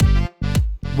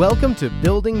Welcome to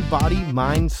Building Body,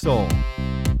 Mind, Soul.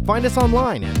 Find us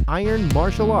online at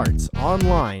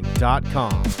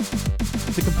ironmartialartsonline.com.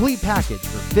 The complete package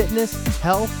for fitness,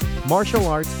 health, martial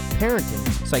arts,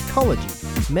 parenting, psychology,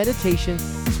 meditation,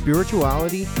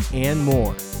 spirituality, and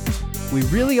more. We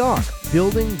really are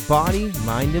building body,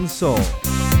 mind, and soul.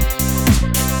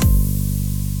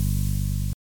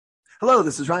 Hello,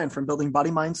 this is Ryan from Building Body,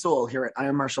 Mind, Soul here at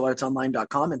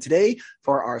ironmartialartsonline.com. And today,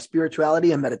 for our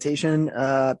spirituality and meditation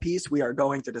piece, we are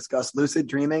going to discuss lucid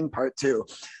dreaming part 2.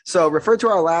 So refer to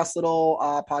our last little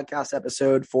podcast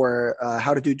episode for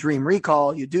how to do dream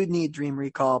recall. You do need dream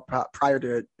recall prior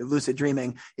to lucid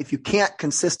dreaming. If you can't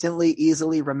consistently,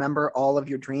 easily remember all of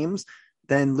your dreams,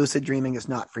 then lucid dreaming is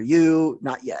not for you,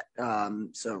 not yet.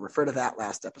 So refer to that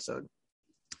last episode.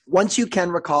 Once you can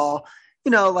recall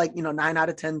 9 out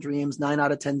of 10 dreams, 9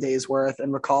 out of 10 days worth,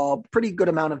 and recall pretty good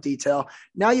amount of detail.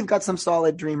 Now you've got some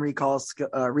solid dream recall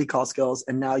skills,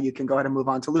 and now you can go ahead and move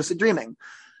on to lucid dreaming.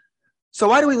 So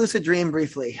why do we lucid dream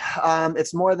briefly?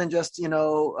 It's more than just,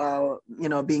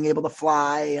 being able to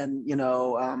fly and,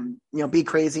 be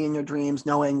crazy in your dreams,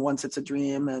 knowing once it's a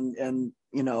dream and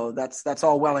that's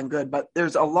all well and good. But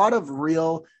there's a lot of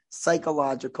real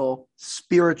psychological,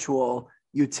 spiritual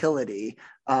utility,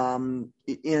 in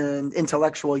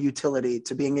intellectual utility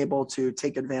to being able to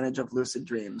take advantage of lucid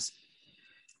dreams.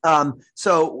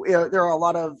 So there are a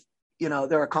lot of,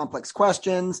 there are complex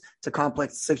questions to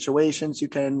complex situations you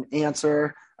can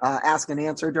ask and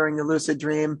answer during the lucid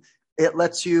dream. It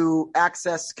lets you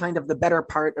access kind of the better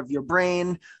part of your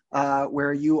brain,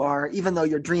 where you are, even though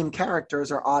your dream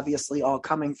characters are obviously all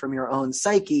coming from your own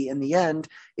psyche, in the end,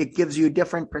 it gives you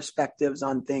different perspectives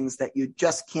on things that you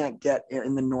just can't get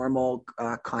in the normal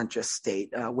conscious state,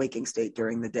 waking state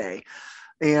during the day.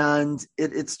 And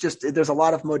it's just, there's a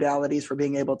lot of modalities for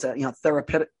being able to,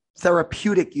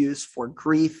 therapeutic use for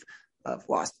grief of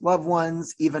lost loved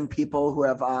ones, even people who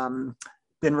have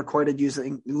been recorded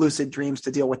using lucid dreams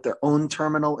to deal with their own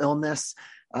terminal illness,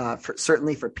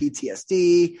 certainly for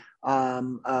PTSD,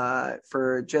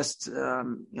 for just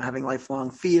having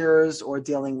lifelong fears or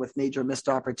dealing with major missed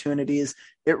opportunities.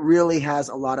 It really has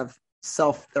a lot of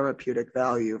self-therapeutic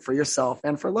value for yourself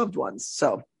and for loved ones.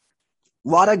 So a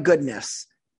lot of goodness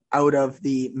out of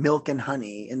the milk and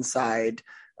honey inside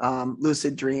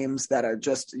lucid dreams that are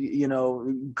just,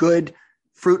 good,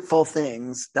 fruitful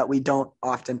things that we don't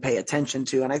often pay attention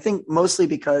to. And I think mostly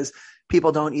because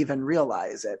people don't even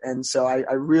realize it. And so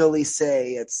I really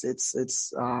say it's a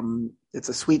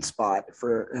sweet spot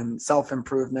for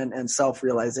self-improvement and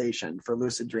self-realization for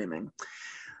lucid dreaming.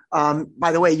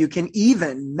 By the way, you can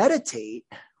even meditate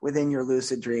within your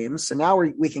lucid dreams. So now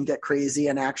we can get crazy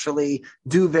and actually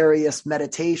do various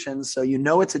meditations. So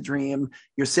it's a dream.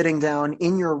 You're sitting down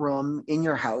in your room, in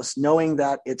your house, knowing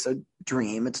that it's a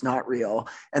dream, it's not real.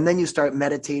 And then you start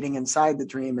meditating inside the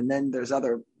dream. And then there's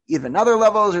other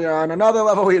levels. You're on another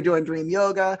level where you're doing dream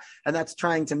yoga, and that's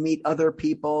trying to meet other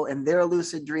people in their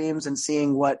lucid dreams and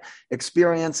seeing what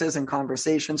experiences and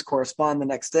conversations correspond the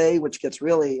next day, which gets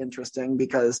really interesting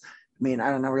because I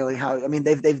don't know really how,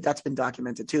 that's been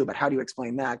documented too, but how do you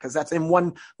explain that? Because that's in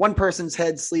one person's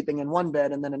head sleeping in one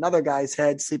bed and then another guy's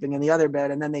head sleeping in the other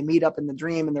bed. And then they meet up in the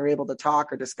dream and they're able to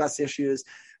talk or discuss issues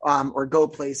or go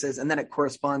places. And then it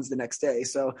corresponds the next day.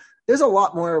 So there's a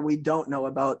lot more we don't know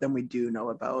about than we do know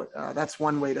about. That's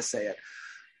one way to say it.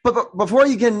 But before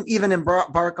you can even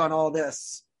embark on all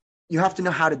this, you have to know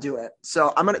how to do it.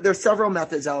 So there's several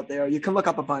methods out there. You can look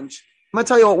up a bunch. I'm going to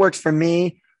tell you what works for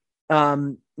me.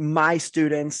 My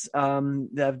students that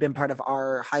have been part of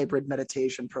our hybrid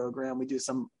meditation program, we do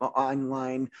some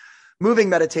online moving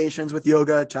meditations with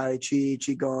yoga, tai chi,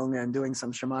 qigong, and doing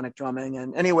some shamanic drumming.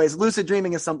 And anyways, lucid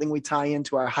dreaming is something we tie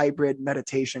into our hybrid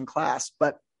meditation class.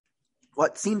 But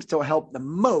what seems to help the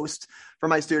most for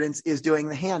my students is doing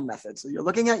the hand method. So you're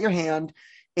looking at your hand,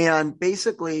 and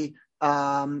basically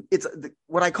it's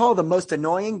what I call the most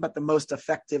annoying, but the most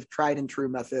effective, tried and true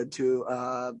method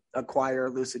to acquire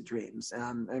lucid dreams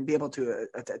and be able to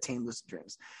attain lucid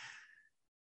dreams.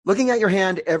 Looking at your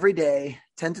hand every day,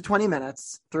 10 to 20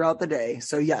 minutes throughout the day.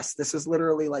 So yes, this is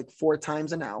literally like 4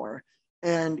 times an hour.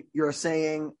 And you're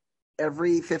saying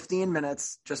every 15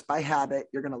 minutes, just by habit,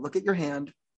 you're going to look at your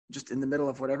hand just in the middle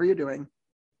of whatever you're doing.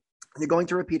 And you're going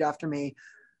to repeat after me.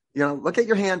 Look at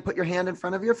your hand, put your hand in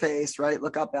front of your face, right?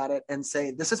 Look up at it and say,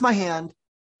 this is my hand.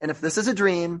 And if this is a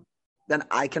dream, then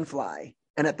I can fly.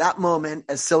 And at that moment,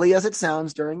 as silly as it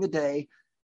sounds during the day,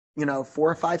 4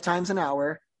 or 5 times an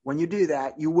hour, when you do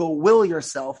that, you will will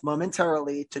yourself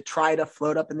momentarily to try to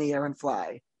float up in the air and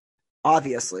fly.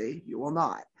 Obviously, you will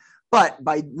not. But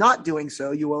by not doing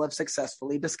so, you will have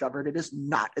successfully discovered it is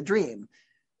not a dream.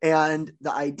 And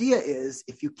the idea is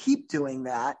if you keep doing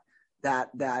that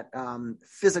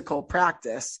physical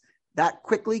practice, that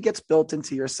quickly gets built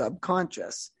into your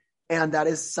subconscious. And that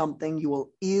is something you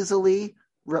will easily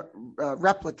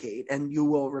replicate and you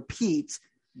will repeat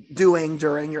doing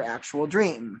during your actual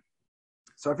dream.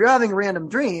 So if you're having a random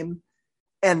dream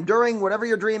and during whatever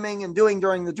you're dreaming and doing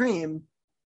during the dream,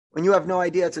 when you have no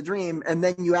idea it's a dream, and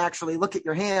then you actually look at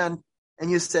your hand and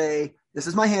you say, this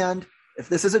is my hand. If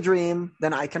this is a dream,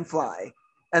 then I can fly.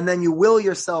 And then you will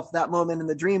yourself that moment in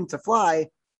the dream to fly.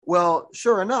 Well,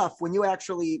 sure enough, when you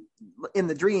actually in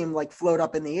the dream, like float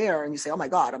up in the air and you say, oh my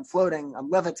God, I'm floating, I'm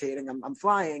levitating, I'm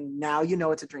flying. Now you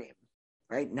know it's a dream,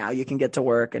 right? Now you can get to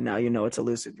work and now you know it's a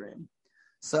lucid dream.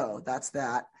 So that's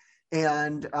that.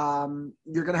 And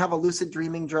you're going to have a lucid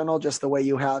dreaming journal just the way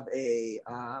you have a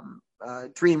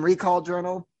dream recall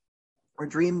journal or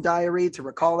dream diary to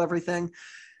recall everything.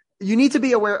 You need to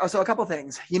be aware. So a couple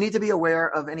things. You need to be aware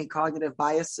of any cognitive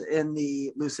bias in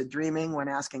the lucid dreaming when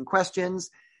asking questions.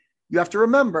 You have to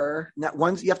remember that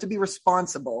once you have to be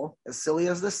responsible, as silly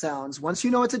as this sounds, once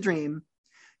you know it's a dream,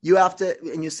 you have to,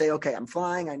 and you say, okay, I'm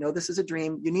flying. I know this is a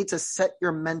dream. You need to set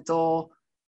your mental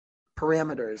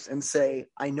parameters and say,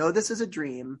 I know this is a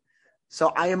dream. So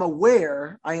I am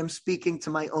aware I am speaking to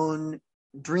my own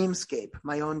dreamscape,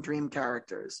 my own dream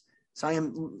characters. So I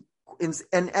am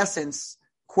in essence,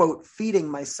 quote, feeding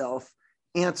myself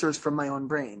answers from my own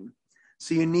brain.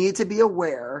 So you need to be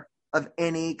aware of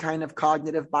any kind of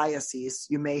cognitive biases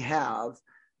you may have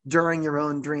during your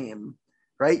own dream,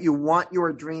 right? You want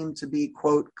your dream to be,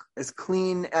 quote, as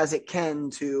clean as it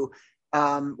can to,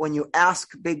 when you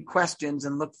ask big questions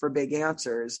and look for big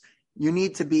answers, you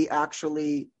need to be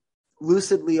actually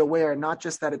lucidly aware, not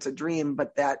just that it's a dream,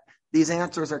 but that these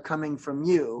answers are coming from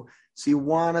you. So you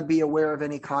want to be aware of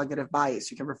any cognitive bias.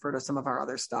 You can refer to some of our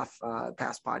other stuff,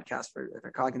 past podcasts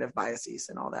for cognitive biases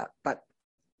and all that. But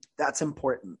that's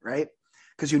important, right?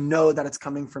 Because you know that it's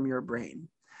coming from your brain.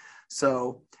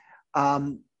 So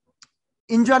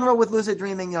in general with lucid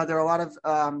dreaming, there are a lot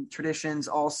of traditions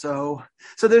also.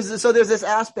 So there's this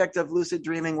aspect of lucid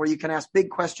dreaming where you can ask big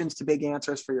questions to big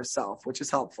answers for yourself, which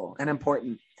is helpful and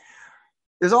important.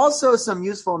 There's also some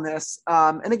usefulness,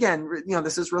 and again,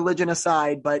 this is religion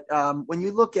aside, but when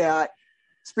you look at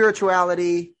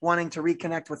spirituality, wanting to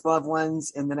reconnect with loved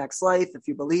ones in the next life, if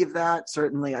you believe that,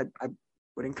 certainly I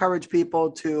would encourage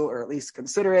people to, or at least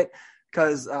consider it,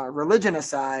 because religion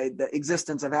aside, the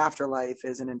existence of afterlife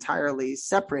is an entirely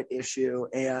separate issue,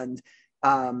 and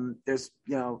there's,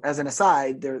 as an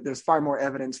aside, there's far more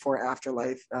evidence for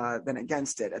afterlife than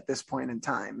against it at this point in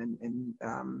time, in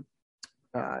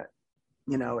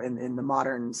the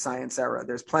modern science era.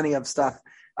 There's plenty of stuff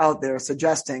out there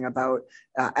suggesting about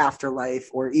afterlife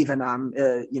or even,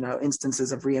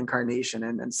 instances of reincarnation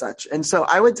and such. And so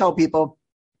I would tell people,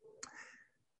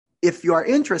 if you are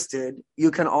interested,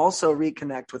 you can also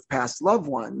reconnect with past loved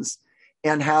ones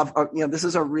and have, this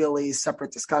is a really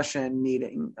separate discussion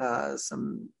needing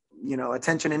some,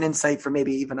 attention and insight for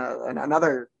maybe even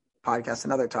another podcast,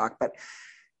 another talk, but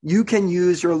you can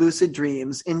use your lucid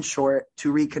dreams, in short,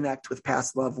 to reconnect with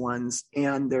past loved ones.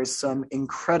 And there's some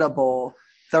incredible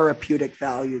therapeutic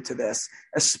value to this,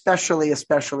 especially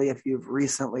if you've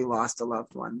recently lost a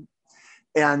loved one.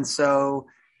 And so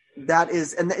that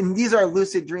is, and these are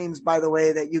lucid dreams, by the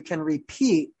way, that you can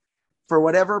repeat for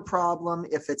whatever problem,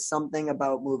 if it's something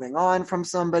about moving on from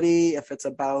somebody, if it's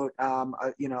about,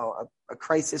 a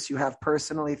crisis you have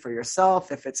personally for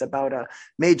yourself, if it's about a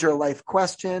major life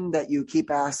question that you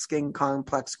keep asking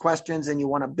complex questions and you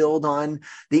want to build on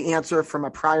the answer from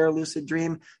a prior lucid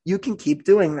dream, you can keep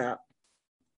doing that.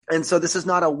 And so this is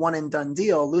not a one and done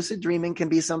deal. Lucid dreaming can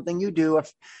be something you do,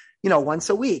 once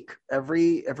a week,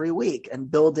 every week,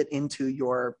 and build it into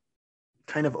your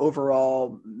kind of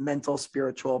overall mental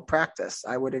spiritual practice.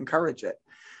 I would encourage it.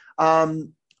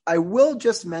 I will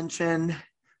just mention,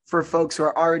 for folks who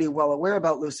are already well aware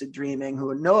about lucid dreaming,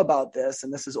 who know about this,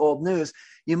 and this is old news,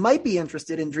 you might be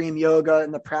interested in dream yoga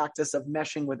and the practice of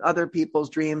meshing with other people's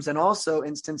dreams, and also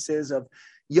instances of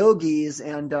yogis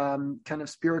and kind of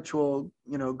spiritual,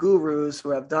 gurus who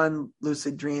have done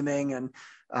lucid dreaming and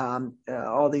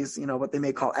all these, what they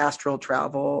may call astral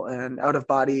travel and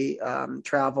out-of-body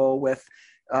travel, with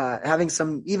having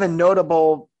some even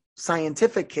notable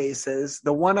scientific cases.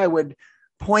 The one I would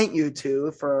point you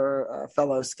to for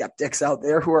fellow skeptics out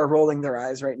there who are rolling their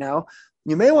eyes right now,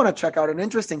 you may want to check out an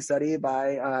interesting study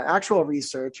by actual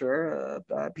researcher,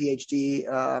 a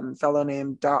PhD fellow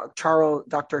named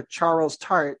Dr. Charles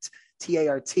Tart,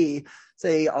 T-A-R-T. It's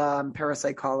a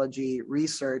parapsychology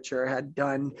researcher, had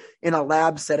done in a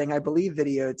lab setting, I believe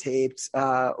videotaped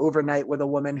overnight with a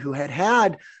woman who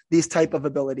had these type of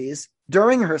abilities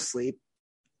during her sleep.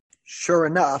 Sure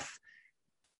enough,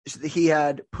 he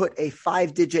had put a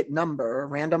 5-digit number, a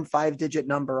random 5-digit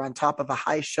number on top of a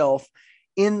high shelf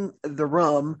in the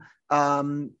room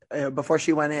before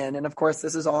she went in. And of course,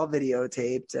 this is all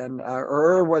videotaped and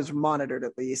or was monitored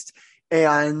at least,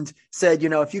 and said,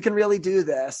 if you can really do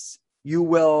this, you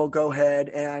will go ahead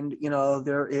and,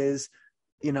 there is,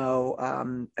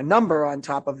 a number on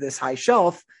top of this high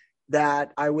shelf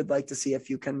that I would like to see if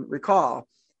you can recall.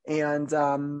 And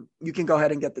you can go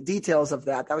ahead and get the details of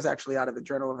that. That was actually out of the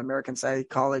Journal of American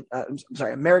Psychology.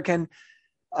 American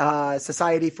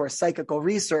Society for Psychical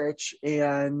Research,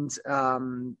 and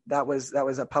that was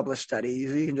a published study.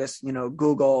 You can just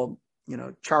Google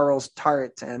Charles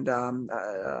Tart and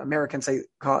American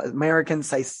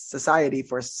Society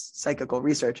for Psychical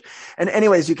Research, and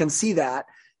anyways, you can see that.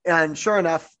 And sure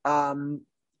enough,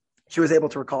 she was able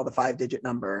to recall the 5-digit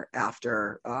number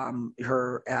after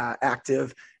her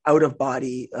active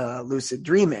out-of-body lucid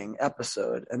dreaming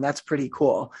episode. And that's pretty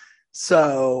cool.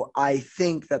 So I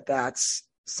think that that's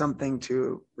something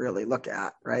to really look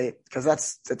at, right? Because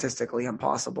that's statistically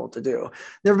impossible to do.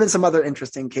 There have been some other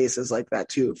interesting cases like that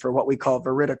too, for what we call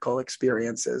veridical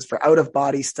experiences, for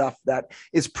out-of-body stuff that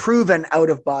is proven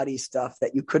out-of-body stuff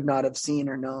that you could not have seen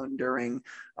or known during,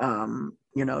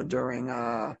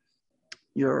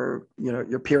 your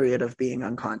period of being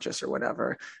unconscious or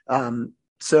whatever.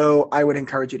 So I would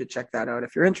encourage you to check that out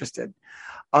if you're interested.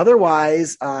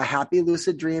 Otherwise, happy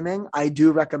lucid dreaming. I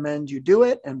do recommend you do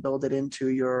it and build it into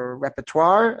your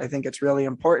repertoire. I think it's really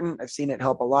important. I've seen it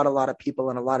help a lot of people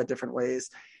in a lot of different ways.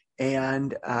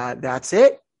 And that's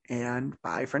it. And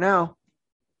bye for now.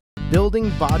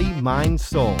 Building Body, Mind,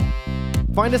 Soul.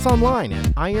 Find us online at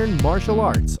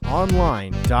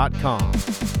ironmartialartsonline.com.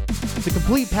 The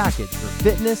complete package for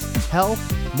fitness, health,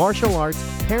 martial arts,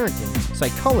 parenting,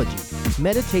 psychology,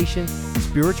 meditation,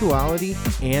 spirituality,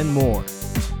 and more.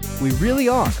 We really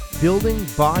are building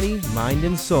body, mind,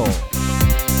 and soul.